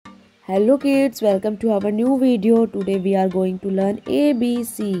Hello kids, welcome to our new video. Today we are going to learn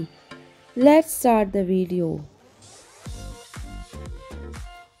ABC. Let's start the video.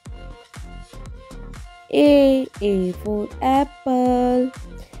 A for apple.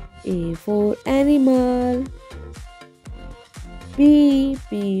 A for animal. B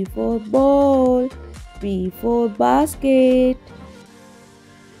for ball. B for basket.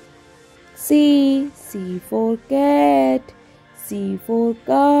 C for cat. C for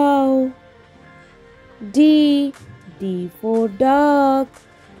cow. D for duck.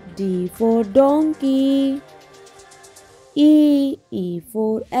 D for donkey. E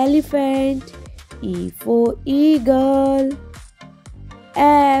for elephant. E for eagle.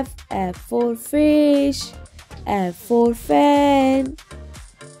 F for fish. F for fan.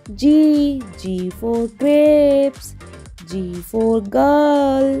 G for grapes. G for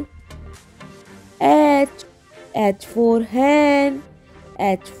girl. H for hen.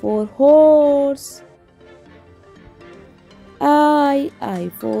 H for horse. I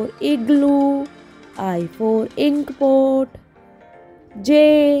for igloo. I for ink pot.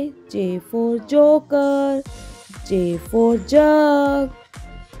 J for joker. J for jug.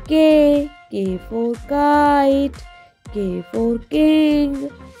 K for kite. K for king.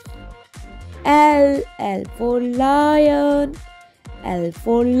 L for lion. L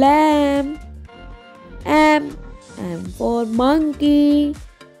for lamb. M for monkey.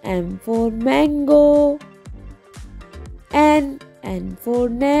 M for mango. N for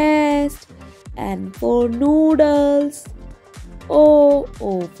nest. N for noodles. O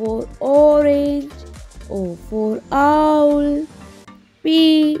for orange. O for owl.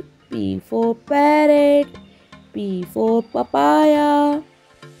 P for parrot. P for papaya.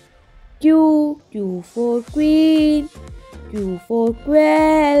 Q for queen. Q for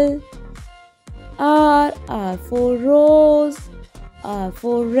quail. R for rose. R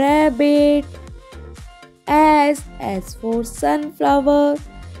for rabbit. S for sunflower.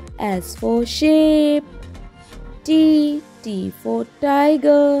 S for sheep. T for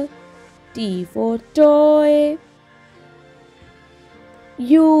tiger. T for toy.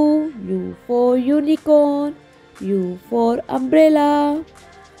 U for unicorn. U for umbrella.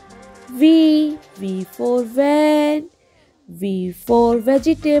 V for van. V for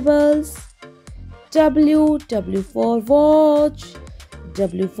vegetables. W for watch.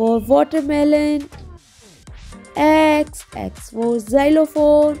 W for watermelon. X for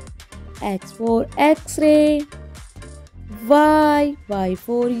xylophone. X for x-ray. Y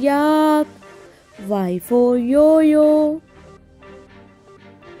for yak. Y for yo-yo.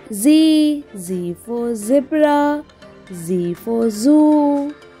 Z for zebra. Z for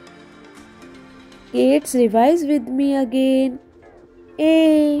zoo. Kids, revise with me again.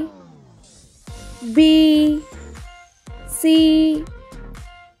 A B C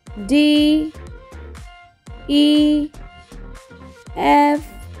D E F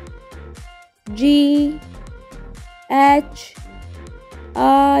G H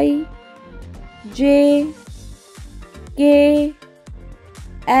I J K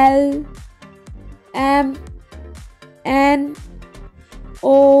L M N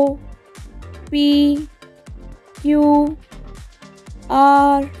O P Q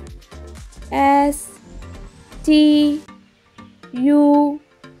R S T U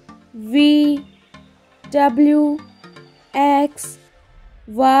V W X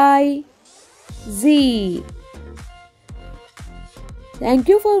Y Z. Thank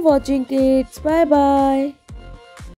you for watching kids. Bye bye.